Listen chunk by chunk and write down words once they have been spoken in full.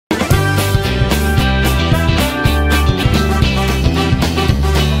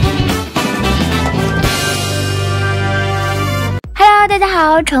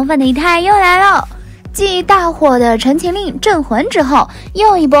多成分的姨太又来了。继大火的《陈情令》《镇魂》之后，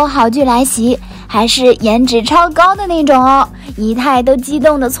又一波好剧来袭，还是颜值超高的那种哦，姨太都激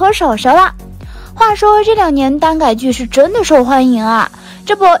动的搓手手了。话说这2年耽改剧是真的受欢迎啊！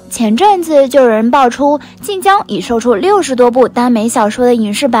这不，前阵子就有人爆出晋江已售出60多部耽美小说的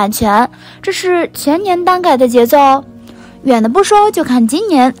影视版权，这是全年耽改的节奏哦。远的不说，就看今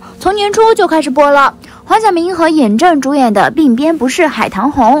年，从年初就开始播了。黄晓明和尹正主演的《鬓边不是海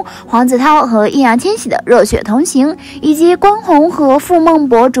棠红》，黄子韬和易烊千玺的《热血同行》，以及关宏和傅孟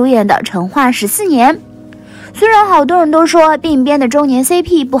博主演的《成化14年》。虽然好多人都说鬓边的周年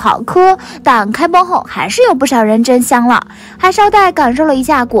CP 不好磕，但开播后还是有不少人真香了，还捎带感受了一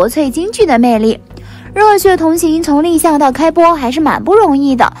下国粹京剧的魅力。热血同行从立项到开播还是蛮不容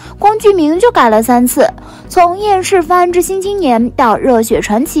易的，光剧名就改了3次，从厌世番之新青年到热血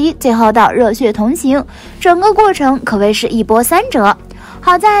传奇，最后到热血同行，整个过程可谓是一波3折。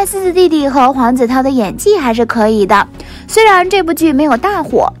好在四子弟弟和黄子韬的演技还是可以的，虽然这部剧没有大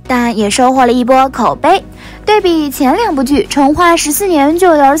火，但也收获了一波口碑。对比前2部剧，《成化14年》就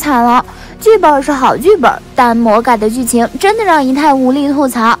有点惨了，剧本是好剧本，但魔改的剧情真的让姨太无力吐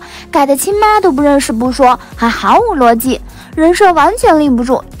槽，改的亲妈都不认识不说，还毫无逻辑，人设完全立不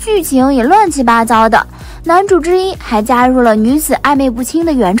住，剧情也乱七八糟的。男主之一还加入了女子暧昧不清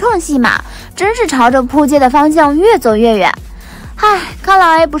的原创戏码，真是朝着扑街的方向越走越远。嗨，看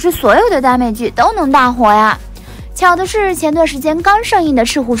来不是所有的耽美剧都能大火呀。巧的是，前段时间刚上映的《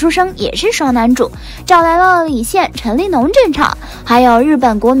赤狐书生》也是双男主，找来了李现、陈立农镇场，还有日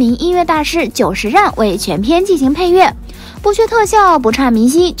本国民音乐大师久石让为全片进行配乐。不缺特效，不差明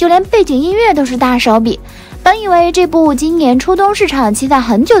星，就连背景音乐都是大手笔。本以为这部今年初冬市场期待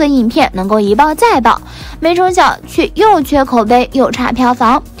很久的影片能够一爆再爆，没成想却又缺口碑又差票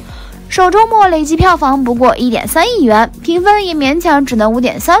房。首周末累计票房不过 1.3 亿元，评分也勉强只能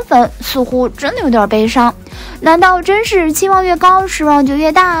 5.3 分，似乎真的有点悲伤。难道真是期望越高失望就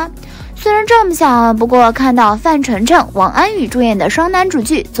越大啊？虽然这么想，不过看到范丞丞、王安宇主演的双男主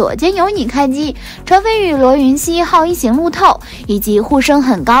剧《左肩有你》开机，陈飞宇、罗云熙好一行路透，以及呼声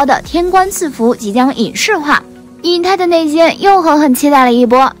很高的《天官赐福》即将影视化，姨太的内心又狠狠期待了一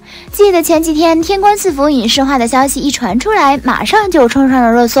波。记得前几天《天官赐福》影视化的消息一传出来，马上就冲上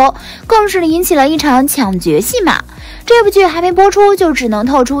了热搜，更是引起了一场抢角戏码。这部剧还没播出，就只能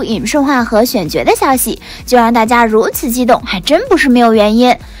透出影视化和选角的消息，就让大家如此激动，还真不是没有原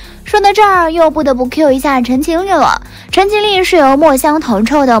因。说到这儿，又不得不 Q 一下《陈情令》了。《陈情令》是由墨香铜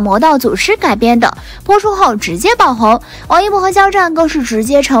臭的魔道祖师改编的，播出后直接爆红，王一博和肖战更是直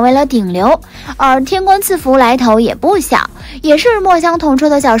接成为了顶流。而《天官赐福》来头也不小，也是墨香铜臭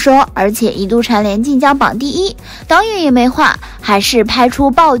的小说，而且一度蝉联晋江榜第1，导演也没话，还是拍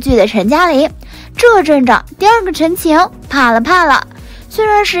出爆剧的陈嘉玲。这阵仗，第2个陈情怕了。虽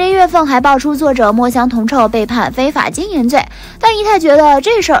然11月份还爆出作者墨香铜臭被判非法经营罪，但姨太觉得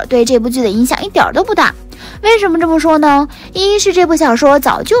这事儿对这部剧的影响一点都不大。为什么这么说呢？一是这部小说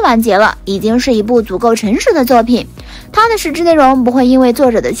早就完结了，已经是一部足够成熟的作品，它的实质内容不会因为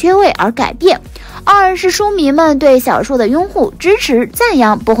作者的缺位而改变。二是书迷们对小说的拥护、支持、赞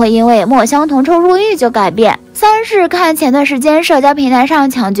扬不会因为墨香铜臭入狱就改变。三是看前段时间社交平台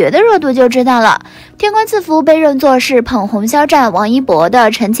上抢角的热度就知道了，天官赐福被认作是捧红肖战、王一博的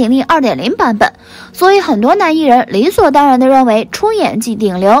《陈情令 2.0 版本，所以很多男艺人理所当然地认为出演即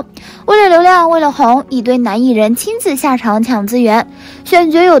顶流。为了流量，为了红，一堆男艺人亲自下场抢资源，选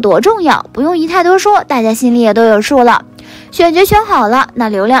角有多重要，不用姨太多说，大家心里也都有数了。选角选好了，那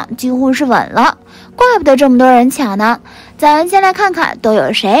流量几乎是稳了，怪不得这么多人抢呢。咱先来看看都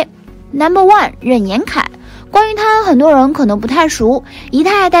有谁。Number 1， 任言恺。关于他，很多人可能不太熟，姨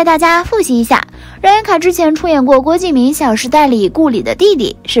太带大家复习一下。任言恺之前出演过郭敬明《小时代》里顾里的弟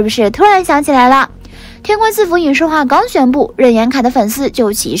弟，是不是突然想起来了？天官赐福影视化刚宣布，任言恺的粉丝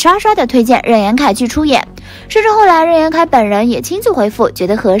就齐刷刷的推荐任言恺去出演，甚至后来任言恺本人也亲自回复，觉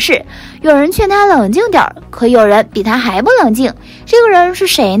得合适。有人劝他冷静点，可有人比他还不冷静。这个人是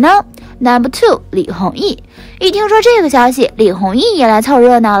谁呢？ Number 2， 李弘毅。一听说这个消息，李弘毅也来凑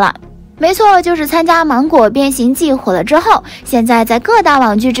热闹了。没错，就是参加《芒果变形记》火了之后，现在在各大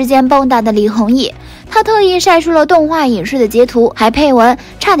网剧之间蹦跶的李弘毅，他特意晒出了动画影视的截图，还配文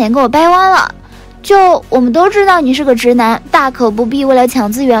差点给我掰弯了。就我们都知道你是个直男，大可不必为了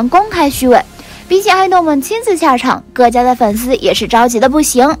抢资源公开虚伪。比起爱豆们亲自下场，各家的粉丝也是着急的不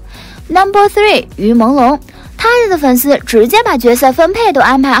行。Number 3， 于朦胧。他家的粉丝直接把角色分配都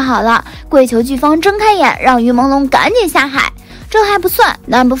安排好了，跪求剧方睁开眼，让于朦胧赶紧下海。这还不算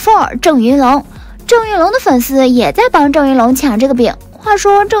 ，Number 4， 郑云龙。郑云龙的粉丝也在帮郑云龙抢这个饼，话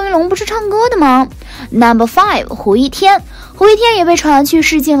说郑云龙不是唱歌的吗？ No.5 胡一天也被传去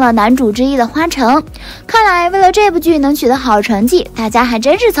试镜了男主之一的花城。看来为了这部剧能取得好成绩，大家还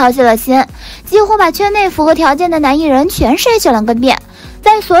真是操起了心，几乎把圈内符合条件的男艺人全筛选了个遍。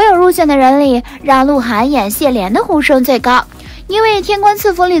在所有入选的人里，让鹿晗演谢怜的呼声最高，因为《天官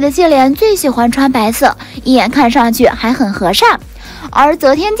赐福》里的谢怜最喜欢穿白色，一眼看上去还很和善。而《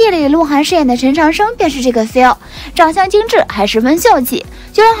择天记》里鹿晗饰演的陈长生便是这个 feel， 长相精致还十分秀气，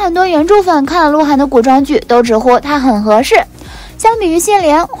就连很多原著粉看了鹿晗的古装剧都直呼他很合适。相比于谢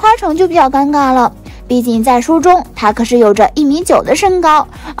怜，花城就比较尴尬了，毕竟在书中他可是有着1.9米的身高，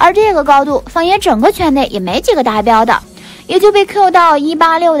而这个高度放眼整个圈内也没几个达标的，也就被 Q 到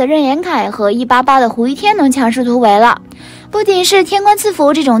186的任言恺和188的胡一天能强势突围了。不仅是《天官赐福》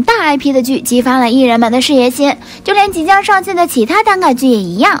这种大 IP 的剧激发了艺人们的事业心，就连即将上线的其他耽改剧也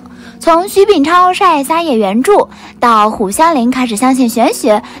一样。从徐秉超晒撒野原著，到虎香菱开始相信玄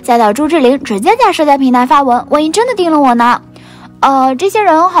学，再到朱志玲直接在社交平台发文，万一真的定了我呢？这些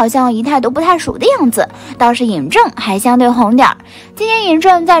人好像仪态都不太熟的样子，倒是尹正还相对红点儿。今年尹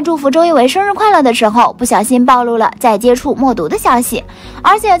正在祝福周一围生日快乐的时候，不小心暴露了在接触默读的消息，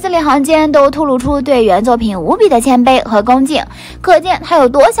而且字里行间都透露出对原作品无比的谦卑和恭敬，可见他有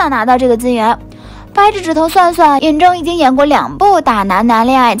多想拿到这个资源。掰着指头算算，尹正已经演过2部打男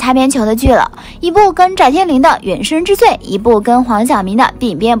恋爱擦边球的剧了，一部跟翟天临的《原生之罪》，一部跟黄晓明的《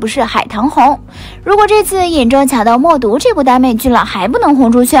鬓边不是海棠红》。如果这次尹正抢到默读这部耽美剧了还不能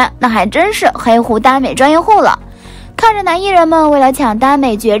红出圈，那还真是黑胡耽美专业户了。看着男艺人们为了抢耽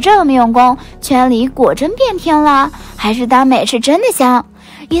美剧这么用功，圈里果真变天了，还是耽美是真的香？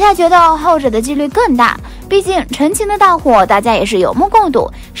仪态觉得后者的几率更大，毕竟陈情的大火大家也是有目共睹，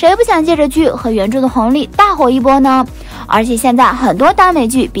谁不想借着剧和原著的红利大火一波呢？而且现在很多耽美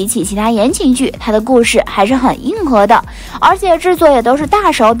剧比起其他言情剧，它的故事还是很硬核的，而且制作也都是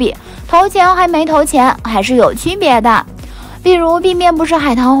大手笔，投钱还没投钱还是有区别的。比如《鬓边不是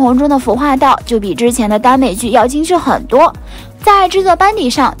海棠红》中的服化道就比之前的耽美剧要精致很多，在制作班底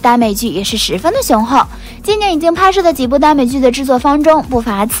上耽美剧也是十分的雄厚。今年已经拍摄的几部耽美剧的制作方中不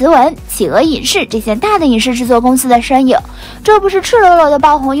乏慈文、企鹅影视这些大的影视制作公司的身影，这不是赤裸裸的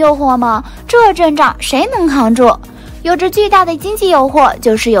爆红诱惑吗？这阵仗谁能扛住？有着巨大的经济诱惑，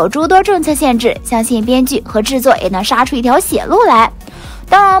就是有诸多政策限制，相信编剧和制作也能杀出一条血路来。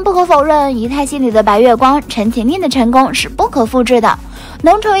当然不可否认，仪态心里的白月光陈情令的成功是不可复制的，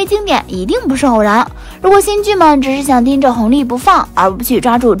能成为经典一定不是偶然。如果新剧们只是想盯着红利不放，而不去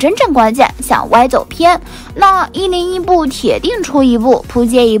抓住真正关键，想歪走偏，那101部铁定出一部扑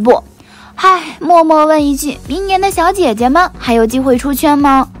街一部。嗨，默默问一句，明年的小姐姐们还有机会出圈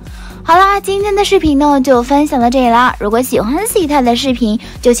吗？好啦，今天的视频呢就分享到这里啦。如果喜欢四姨太的视频，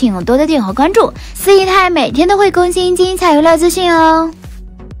就请多多点和关注，四姨太每天都会更新精彩娱乐资讯哦。